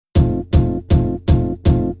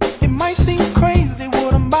might seem crazy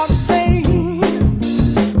what I'm about to say.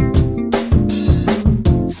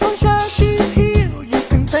 Sunshine, she's here, you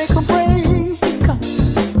can take a break.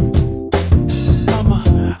 I'm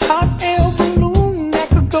a hot air balloon that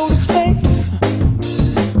could go to space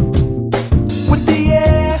with the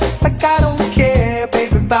air, like I don't care,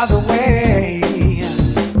 baby, by the way.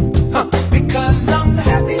 Because I'm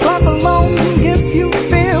happy. Clap along if you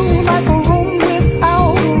feel like a room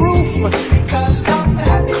without a roof. Because I'm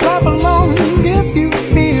happy. Clap along if you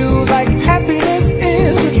feel like happiness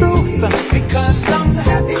is the truth. Because I'm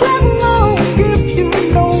happy. Clap along if you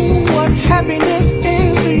know what happiness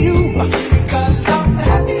is to you. Because I'm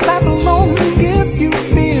happy. Clap along if you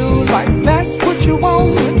feel like that's what you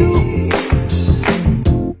want to do.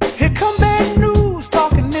 Here come bad news,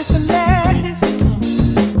 talking this and that.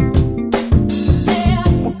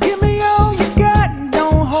 Well, give me all you got and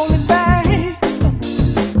don't hold it back.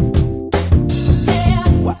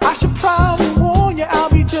 Well, I should probably warn you, I'll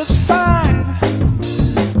be just